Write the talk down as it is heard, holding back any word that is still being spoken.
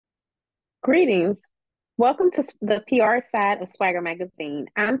Greetings. Welcome to the PR side of Swagger Magazine.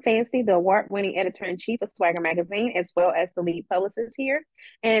 I'm Fancy, the award-winning editor-in-chief of Swagger Magazine, as well as the lead publicist here.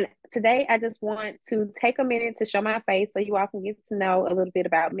 And today I just want to take a minute to show my face so you all can get to know a little bit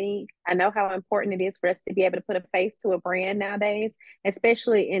about me. I know how important it is for us to be able to put a face to a brand nowadays,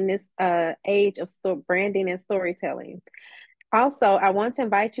 especially in this age of branding and storytelling. Also, I want to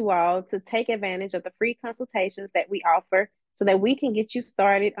invite you all to take advantage of the free consultations that we offer so that we can get you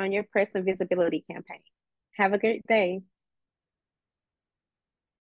started on your press and visibility campaign. Have a great day.